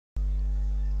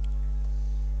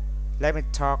Let me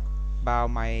talk about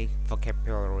my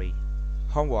vocabulary.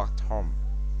 Homework home.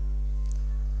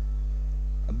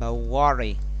 About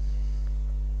worry.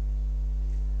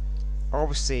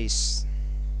 Overseas.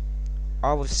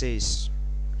 Overseas.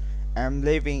 I'm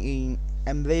living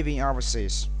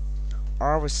overseas.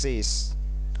 Overseas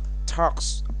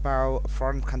talks about a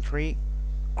foreign country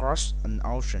across an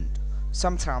ocean.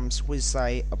 Sometimes we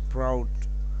say abroad.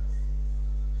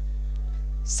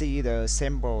 See the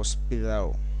symbols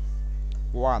below.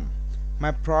 1.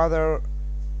 My brother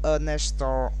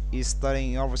Ernesto is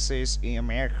studying overseas in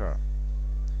America.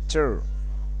 2.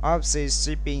 Overseas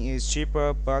shipping is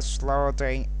cheaper but slower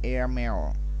than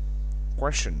airmail.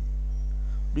 Question.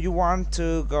 Do you want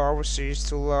to go overseas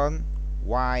to learn?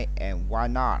 Why and why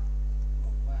not?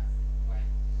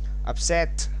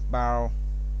 Upset about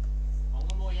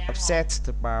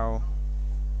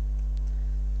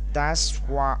that's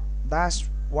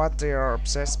what they are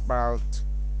obsessed about.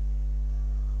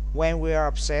 When we are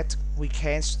upset, we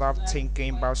can't stop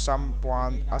thinking about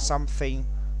someone or something.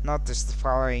 Notice the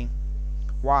following.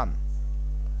 1.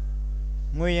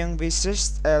 Nguyen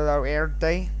visits LO every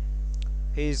day.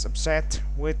 He is upset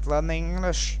with learning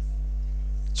English.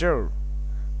 2.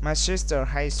 My sister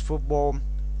hates football,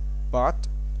 but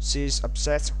she is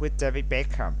upset with David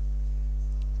Beckham.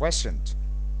 Question.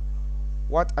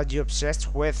 What are you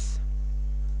obsessed with?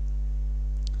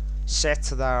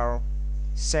 Settle down.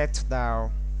 Settle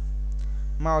down.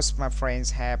 Most of my friends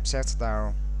have settled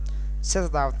down. Settle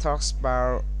down talks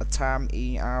about a time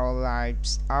in our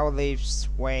lives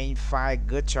when we find a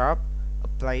good job, a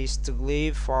place to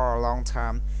live for a long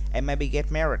time, and maybe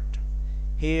get married.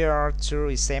 Here are 2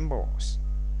 examples.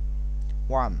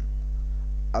 1.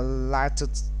 I like to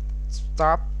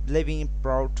stop living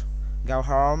abroad, go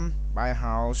home, buy a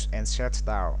house, and settle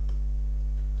down.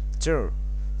 2.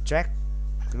 Jack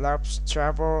loves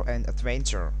travel and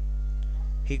adventure.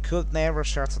 He could never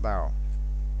settle down.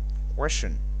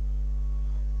 Question.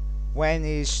 When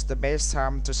is the best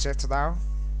time to settle down?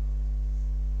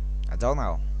 I don't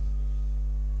know.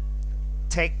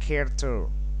 Take care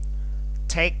too.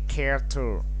 Take care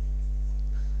too.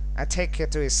 I take care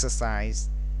to exercise.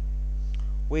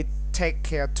 We take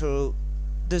care to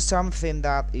do something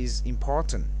that is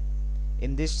important.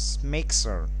 In this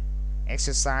mixer,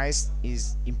 exercise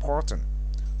is important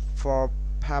for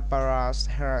Barbara's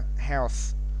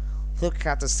health. Look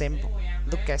at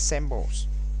symbols.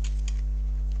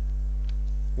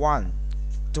 1.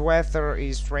 The weather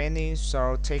is rainy,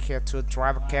 so take care to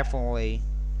drive carefully.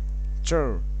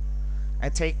 2. I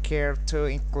take care to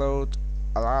include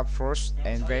a lot of fruits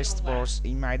and vegetables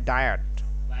in my diet.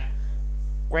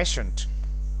 Question.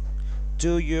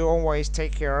 Do you always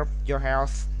take care of your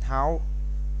health? How?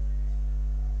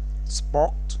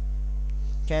 Sport.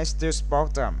 Can I still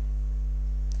sport them?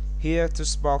 Here, to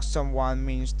sport someone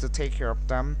means to take care of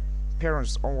them.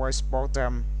 Parents always sport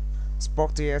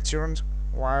their children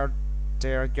while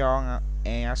they're young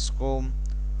and at school.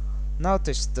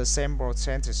 Notice the simple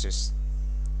sentences.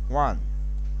 1.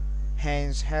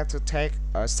 Hans had to take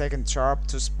a second job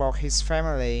to support his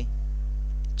family.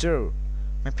 2.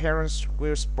 My parents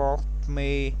will support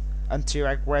me until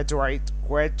I graduate.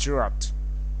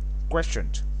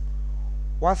 Question.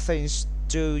 What things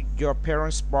do your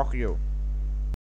parents support you?